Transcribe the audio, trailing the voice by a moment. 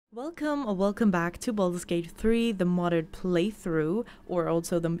Welcome or welcome back to Baldurs Gate 3, the modded playthrough, or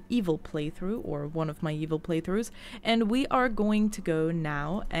also the evil playthrough, or one of my evil playthroughs. And we are going to go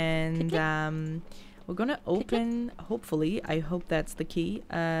now, and we're gonna open, hopefully, I hope that's the key.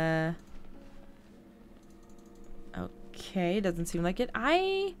 Okay, doesn't seem like it.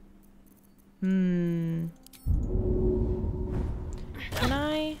 Can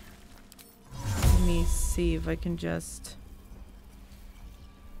I? Let me see if I can just...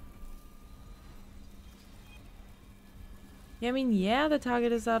 Yeah, I mean, yeah, the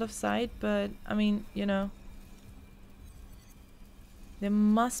target is out of sight, but, I mean, you know. There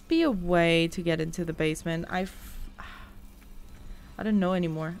must be a way to get into the basement. I don't know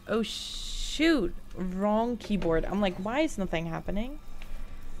anymore. Oh, shoot! Wrong keyboard. I'm like, why is nothing happening?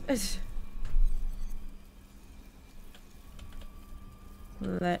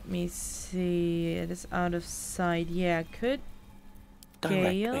 Let me see. It is out of sight. Yeah, could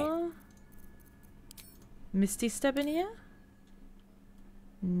Gale... Misty step in here?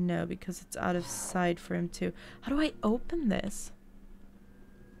 No, because it's out of sight for him too. How do I open this?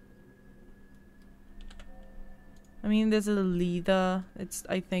 I mean, there's a lever. It's,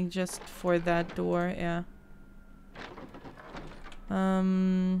 I think, just for that door. Yeah.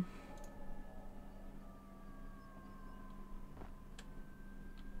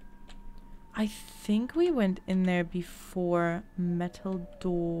 I think we went in there before. Metal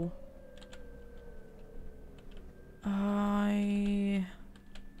door. I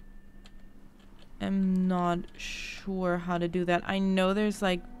am not sure how to do that. I know there's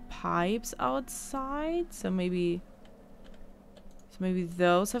like pipes outside, so maybe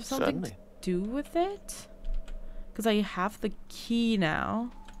those have something to do with it. Because I have the key now.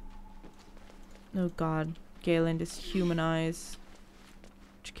 Oh god, Galen is human eyes,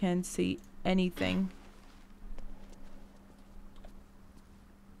 which can't see anything.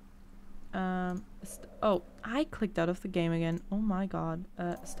 Oh, I clicked out of the game again. Oh my god.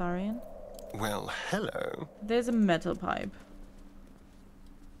 Astarion? Well, hello. There's a metal pipe.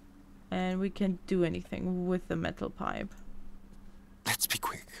 And we can't do anything with the metal pipe. Let's be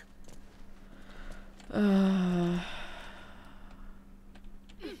quick. What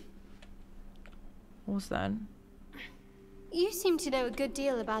was that? You seem to know a good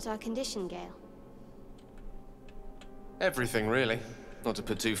deal about our condition, Gale. Everything, really. Not to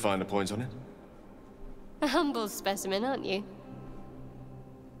put too fine a point on it. A humble specimen, aren't you?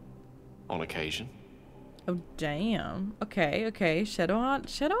 On occasion. Oh, damn. Okay, okay.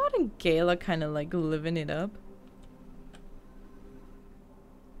 Shadowheart and Gale are kind of like living it up.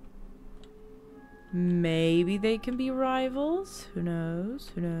 Maybe they can be rivals? Who knows?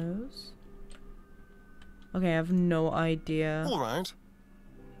 Who knows? Okay, I have no idea. Alright.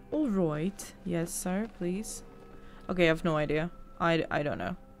 Alright. Yes, sir, please. Okay, I have no idea. I don't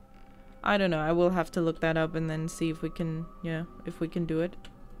know. I don't know. I will have to look that up and then see if we can, if we can do it.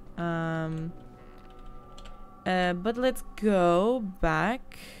 But let's go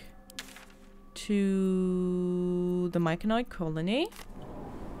back to the Myconid colony.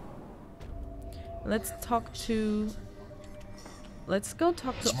 Let's go talk to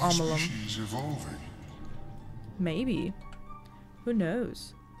Amalum. Maybe. Who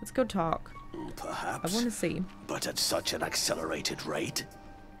knows? Let's go talk. Perhaps. I want to see. But at such an accelerated rate?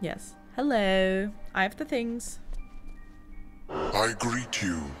 Yes. Hello. I have the things. I greet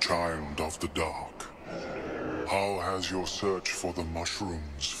you, child of the dark. How has your search for the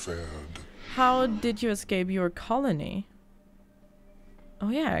mushrooms fared? How did you escape your colony? Oh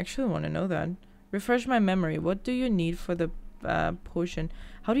yeah, I actually want to know that. Refresh my memory. What do you need for the potion?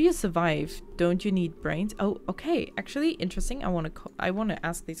 How do you survive? Don't you need brains? Oh, okay. Actually, interesting. I want to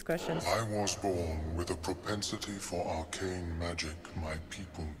ask these questions. I was born with a propensity for arcane magic my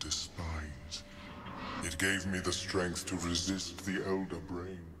people despise. It gave me the strength to resist the Elder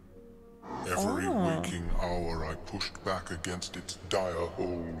Brain. Every waking hour I pushed back against its dire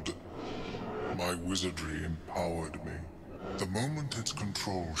hold. My wizardry empowered me. The moment its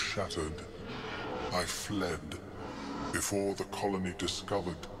control shattered, I fled. Before the colony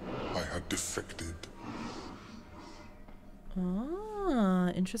discovered I had defected. Ah,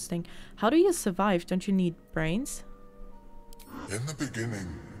 interesting. How do you survive? Don't you need brains? In the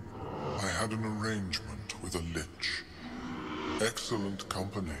beginning, I had an arrangement with a lich. Excellent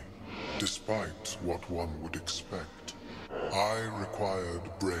company, despite what one would expect. I required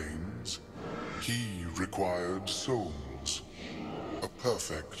brains, he required souls. A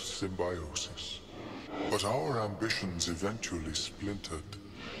perfect symbiosis. But our ambitions eventually splintered.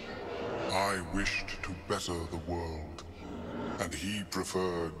 I wished to better the world, and he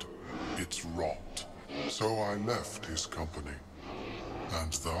preferred its rot. So I left his company.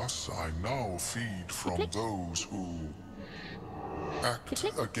 And thus I now feed from those who act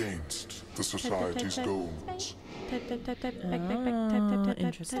against the society's goals.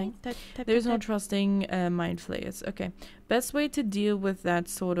 Interesting. There's no trusting Mindflayers. Okay. Best way to deal with that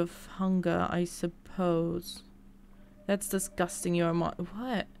sort of hunger, I suppose. That's disgusting. You're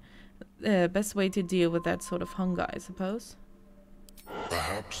what? Best way to deal with that sort of hunger, I suppose.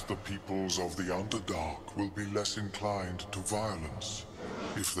 Perhaps the peoples of the Underdark will be less inclined to violence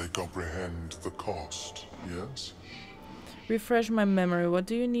if they comprehend the cost, yes? Refresh my memory. What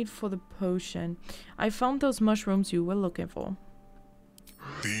do you need for the potion? I found those mushrooms you were looking for.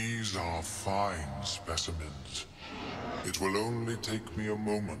 These are fine specimens. It will only take me a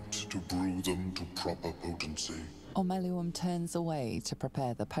moment to brew them to proper potency. Omeluum turns away to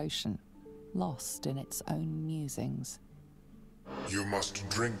prepare the potion, lost in its own musings. You must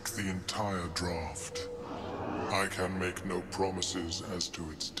drink the entire draught. I can make no promises as to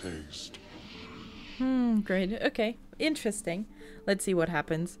its taste. Great. Okay. Interesting. Let's see what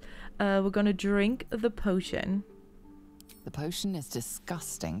happens. We're gonna drink the potion. The potion is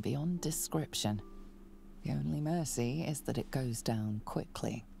disgusting beyond description. The only mercy is that it goes down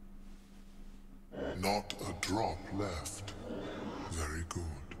quickly. Not a drop left. Very good.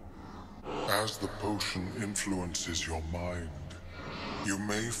 As the potion influences your mind, you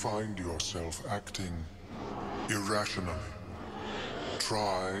may find yourself acting irrationally.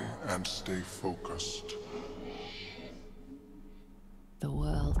 Try and stay focused. The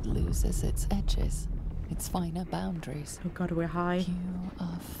world loses its edges, its finer boundaries. Oh god, we're high. You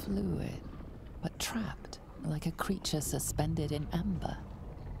are fluid, but trapped, like a creature suspended in amber.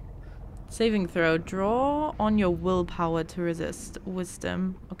 Saving throw. Draw on your willpower to resist.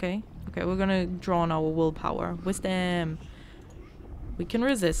 Wisdom. Okay. Okay, we're gonna draw on our willpower. Wisdom. We can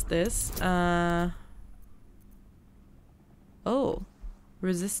resist this. Oh.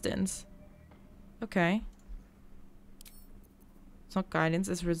 Resistance. Okay. It's not guidance,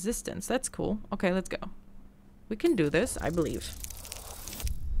 it's resistance. That's cool. Okay, let's go. We can do this, I believe.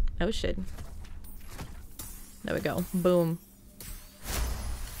 Oh shit. There we go. Boom.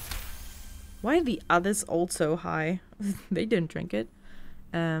 Why are the others also high? They didn't drink it.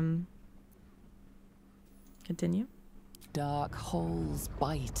 Continue. Dark holes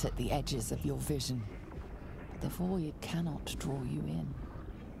bite at the edges of your vision. But the void cannot draw you in.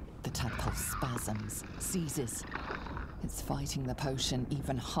 The tadpole spasms, seizes. It's fighting the potion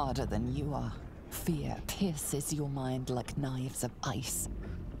even harder than you are. Fear pierces your mind like knives of ice.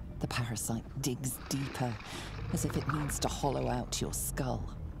 The parasite digs deeper, as if it means to hollow out your skull.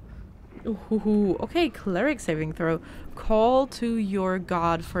 Ooh, okay, cleric saving throw. Call to your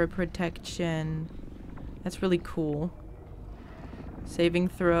god for protection. That's really cool. Saving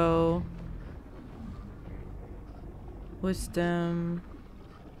throw. Wisdom.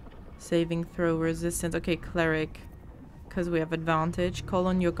 Saving throw resistance. Okay, cleric. Because we have advantage. Call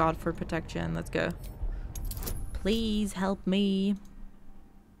on your god for protection. Let's go. Please help me.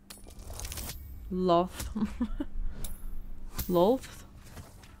 Loth. Loth?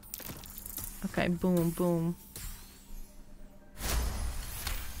 Okay, boom, boom.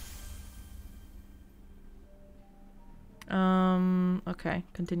 Okay,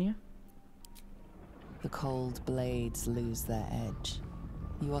 continue. The cold blades lose their edge.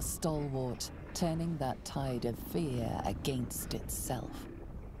 You are stalwart, turning that tide of fear against itself.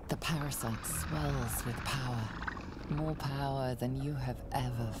 The parasite swells with power. More power than you have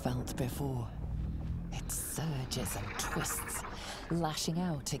ever felt before. It surges and twists, lashing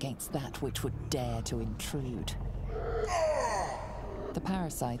out against that which would dare to intrude. The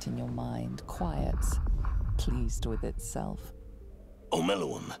parasite in your mind quiets, pleased with itself.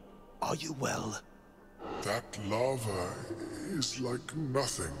 Omeluum, are you well? That lava is like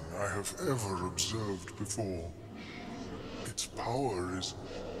nothing I have ever observed before. Its power is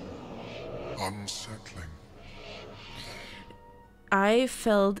unsettling. I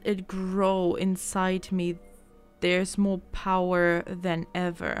felt it grow inside me. There's more power than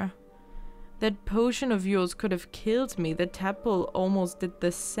ever. That potion of yours could have killed me. The Tadpole almost did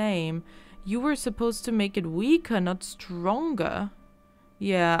the same. You were supposed to make it weaker, not stronger.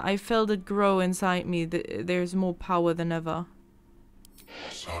 Yeah, I felt it grow inside me. There's more power than ever.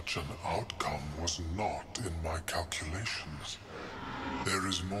 Such an outcome was not in my calculations. There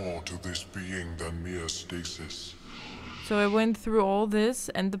is more to this being than mere stasis. So I went through all this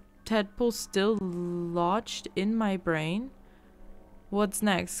and the Tadpole still lodged in my brain? What's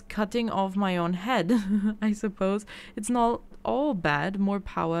next? Cutting off my own head, I suppose. It's not all bad. More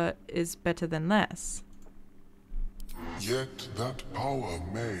power is better than less. Yet that power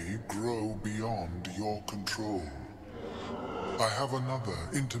may grow beyond your control. I have another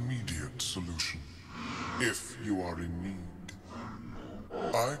intermediate solution, if you are in need.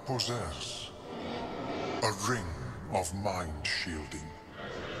 I possess a ring of mind shielding.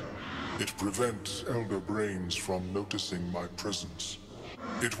 It prevents elder brains from noticing my presence.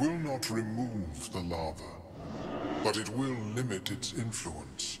 It will not remove the lava, but it will limit its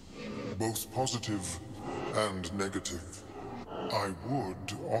influence, both positive and negative. I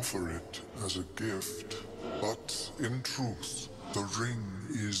would offer it as a gift, but in truth, the ring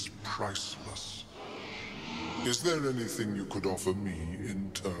is priceless. Is there anything you could offer me in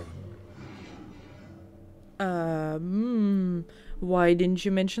turn? Why didn't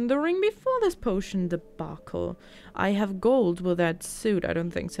you mention the ring before this potion debacle? I have gold. Will that suit? I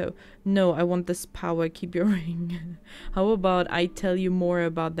don't think so. No, I want this power. Keep your ring. How about I tell you more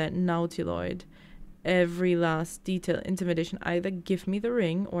about that Nautiloid? Every last detail. Intimidation. Either give me the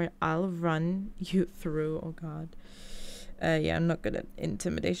ring or I'll run you through. Oh god. Yeah, I'm not good at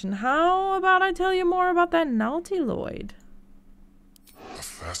intimidation. How about I tell you more about that Nautiloid? A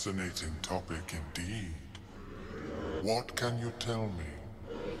fascinating topic indeed. What can you tell me?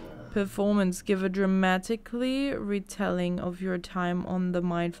 Performance. Give a dramatically retelling of your time on the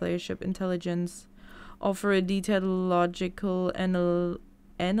Mindflayer ship. Intelligence. Offer a detailed logical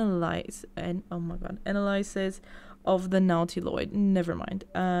analysis of the Nautiloid. Never mind.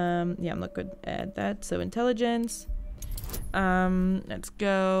 Yeah, I'm not good at that. So intelligence. Let's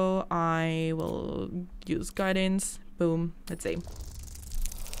go. I will use guidance. Boom. Let's see.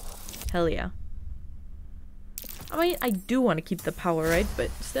 Hell yeah. I mean, I do want to keep the power, right?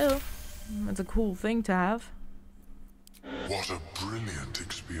 But still, it's a cool thing to have. What a brilliant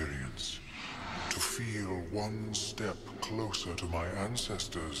experience. To feel one step closer to my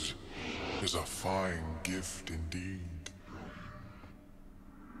ancestors is a fine gift indeed.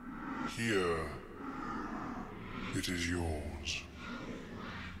 Here, it is yours.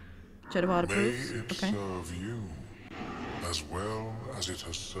 Shadowheart May approves. it Okay. serve you as well as it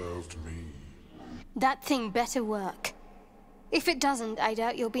has served me. That thing better work. If it doesn't, I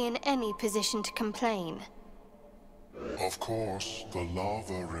doubt you'll be in any position to complain. Of course, the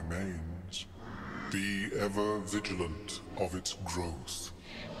lava remains. Be ever vigilant of its growth.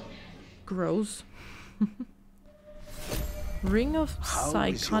 Gross. Ring of How is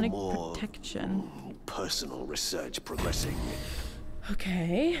your Psychonic more Protection. personal research progressing?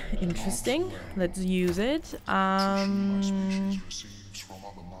 Okay, interesting. Let's use it. My species receives from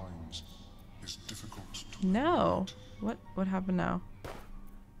other minds is difficult to No. What happened now?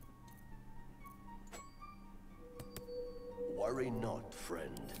 Worry not,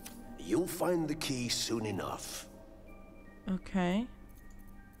 friend. You'll find the key soon enough. Okay.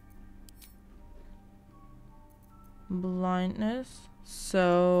 Blindness.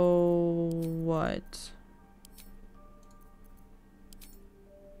 So what?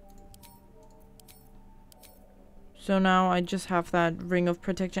 So now I just have that ring of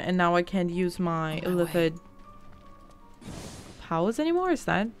protection, and now I can't use my illithid powers anymore. Is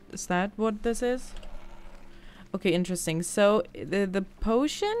that what this is? Okay, interesting. So the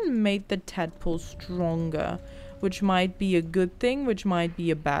potion made the tadpole stronger, which might be a good thing, which might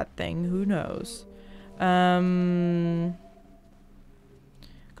be a bad thing. Who knows?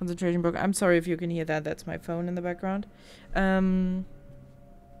 Concentration broke. I'm sorry if you can hear that. That's my phone in the background.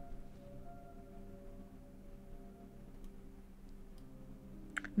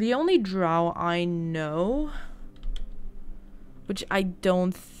 The only drow I know, which I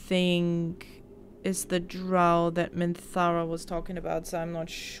don't think is the drow that Minthara was talking about, so I'm not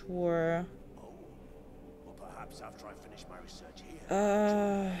sure. Or perhaps after I finish my research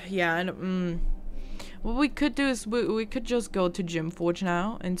here. Yeah, and what we could do is we could just go to Gymforge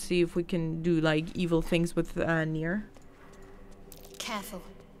now and see if we can do like evil things with Nier. Careful.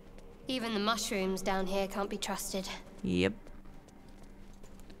 Even the mushrooms down here can't be trusted. Yep.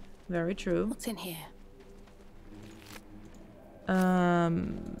 Very true. What's in here?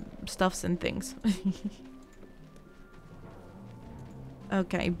 Stuffs and things.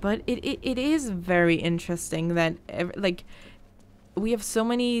 Okay, but it is very interesting that like we have so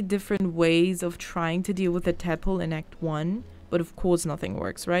many different ways of trying to deal with the tadpole in Act 1, but of course nothing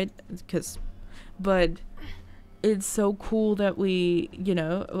works, right? But it's so cool that we, you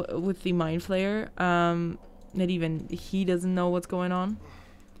know, with the Mindflayer, that even he doesn't know what's going on.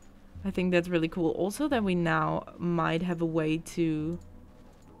 I think that's really cool. Also that we now might have a way to,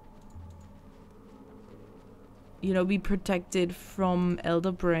 you know, be protected from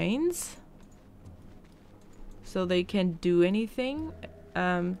elder brains. So they can't do anything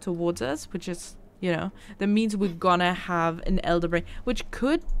towards us, which is, you know, that means we're gonna have an elder brain, which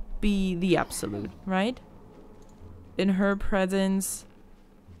could be the absolute, right? in her presence,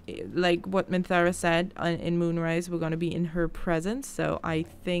 like what Minthara said in Moonrise, we're gonna be in her presence. So I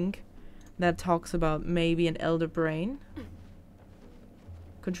think that talks about maybe an elder brain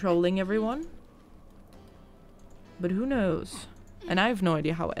controlling everyone. But who knows? And I have no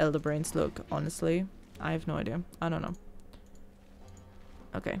idea how elder brains look, honestly. I have no idea. I don't know.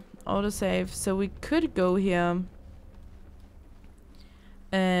 Okay, autosave. So we could go here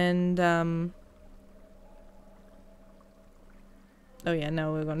and oh yeah,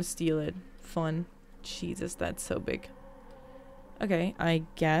 now we're gonna steal it. Fun. Jesus, that's so big. Okay, I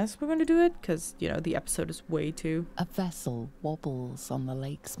guess we're gonna do it because, you know, the episode is way too. A vessel wobbles on the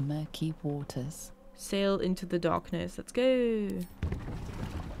lake's murky waters. Sail into the darkness. Let's go.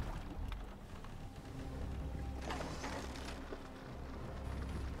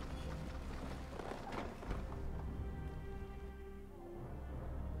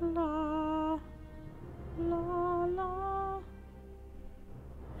 La, la, la.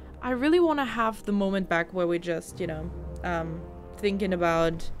 I really want to have the moment back where we just, you know, thinking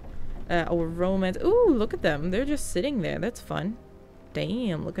about our romance. Ooh, look at them. They're just sitting there. That's fun.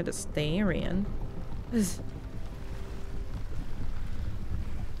 Damn, look at Astarion.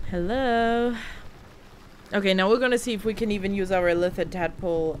 Hello. Okay, now we're gonna see if we can even use our Illithid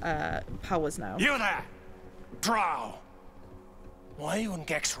Tadpole powers now. You there! Drow! Why are you in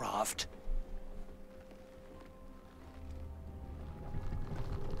Gexraft?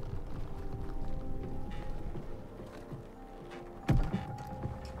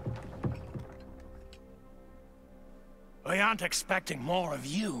 I aren't expecting more of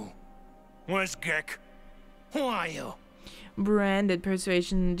you. Where's Gek? Who are you? Branded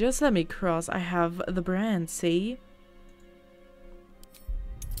persuasion. Just let me cross. I have the brand, see?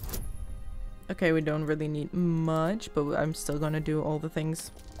 Okay, we don't really need much, but I'm still gonna do all the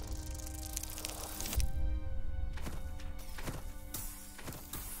things.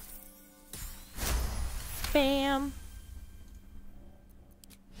 Bam!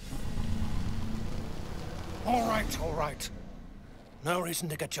 All right. No reason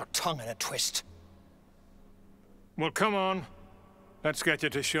to get your tongue in a twist. Well, come on. Let's get you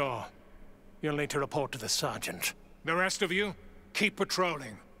to shore. You'll need to report to the sergeant. The rest of you, keep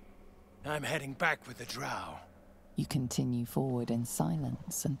patrolling. I'm heading back with the drow. You continue forward in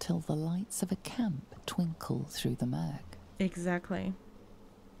silence until the lights of a camp twinkle through the murk. Exactly.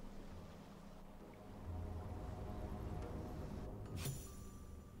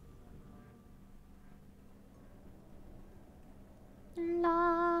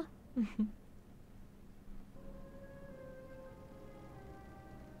 La.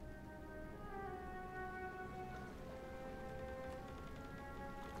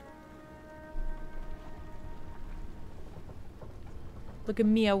 Look at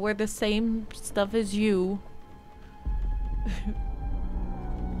me, I wear the same stuff as you.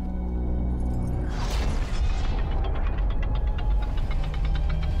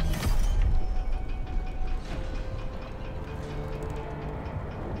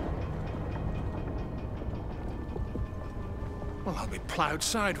 Well, I'll be plowed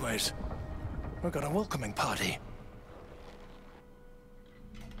sideways. We've got a welcoming party.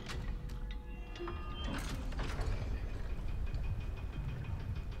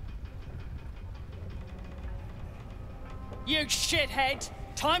 You shithead!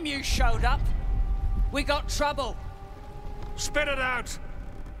 Time you showed up, we got trouble. Spit it out!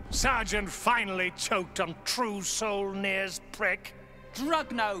 Sergeant finally choked on True Soul Near's prick.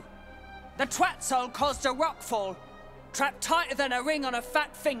 Drugno. The twat soul caused a rockfall. Trapped tighter than a ring on a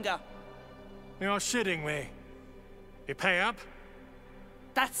fat finger. You're shitting me. You pay up?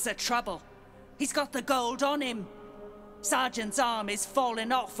 That's the trouble. He's got the gold on him. Sergeant's arm is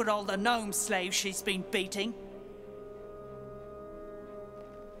falling off with all the gnome slaves she's been beating.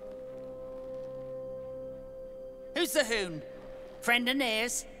 Who's the hoon? Friend of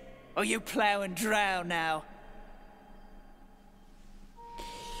Near's? Or you plough and drow now?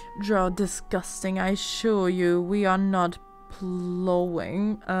 Drow disgusting, I assure you. We are not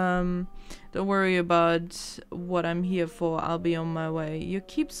plowing. Don't worry about what I'm here for. I'll be on my way. You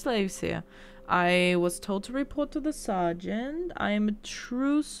keep slaves here. I was told to report to the sergeant. I am a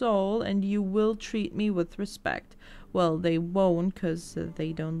true soul and you will treat me with respect. Well, they won't because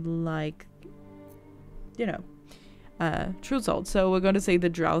they don't like, you know, true soul. So we're going to say the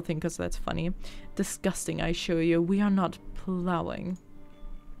drow thing because that's funny. Disgusting, I assure you. We are not plowing.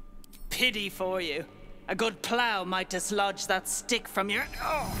 Pity for you. A good plough might dislodge that stick from your...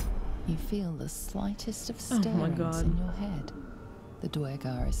 Oh. You feel the slightest of Oh my stirrings God. in your head. The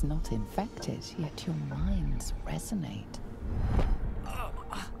Dwergar is not infected, yet your minds resonate.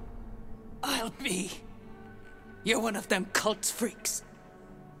 I'll be You're one of them cult freaks.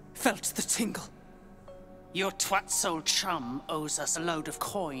 Felt the tingle. Your twat-soul chum owes us a load of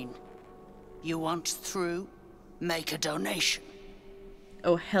coin. You want through? Make a donation.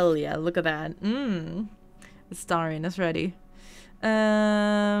 Oh, hell yeah. Look at that. Astarion is ready.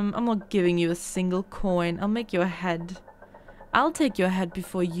 I'm not giving you a single coin. I'll make you a head. I'll take your head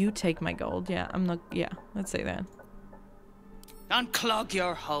before you take my gold. Yeah, I'm not... Yeah, let's say that. Unclog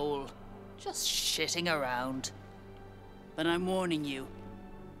your hole. Just shitting around. But I'm warning you.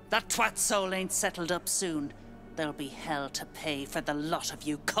 That twat soul ain't settled up soon. There'll be hell to pay for the lot of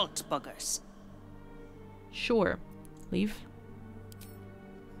you cult buggers. Sure. Leave.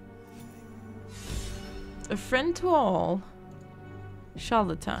 A friend to all.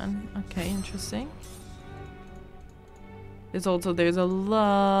 Charlatan. Okay, interesting. There's a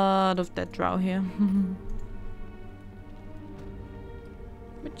lot of dead drow here.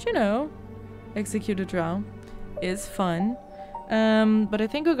 But you know, execute a drow is fun. But I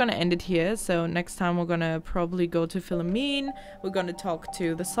think we're gonna end it here. So next time we're gonna probably go to Philomene. We're gonna talk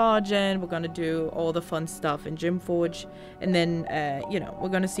to the sergeant. We're gonna do all the fun stuff in Gymforge. And then, you know, we're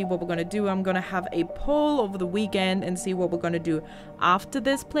gonna see what we're gonna do. I'm gonna have a poll over the weekend and see what we're gonna do after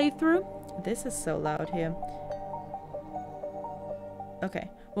this playthrough. This is so loud here.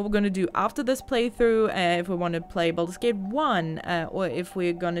 Okay, what we're gonna do after this playthrough, if we want to play Baldur's Gate 1, or if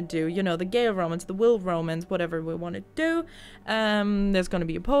we're gonna do, you know, the Gale Romance, the Will Romance, whatever we want to do, there's gonna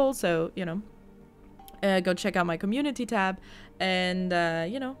be a poll, so, you know, go check out my community tab, and,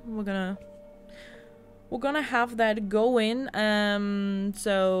 you know, we're gonna have that going,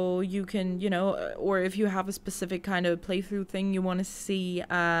 so you can, you know, or if you have a specific kind of playthrough thing you want to see,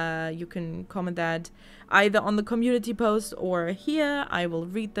 you can comment that either on the community post or here. I will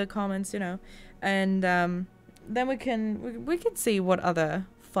read the comments, you know, and then we can see what other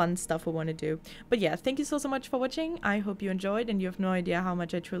fun stuff we want to do. But yeah, thank you so much for watching. I hope you enjoyed, and you have no idea how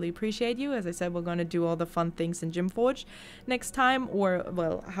much I truly appreciate you. As I said, we're gonna do all the fun things in Gymforge next time, or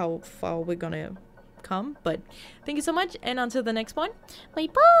well, how far we're gonna come. But thank you so much, and until the next one, bye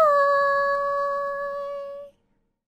bye.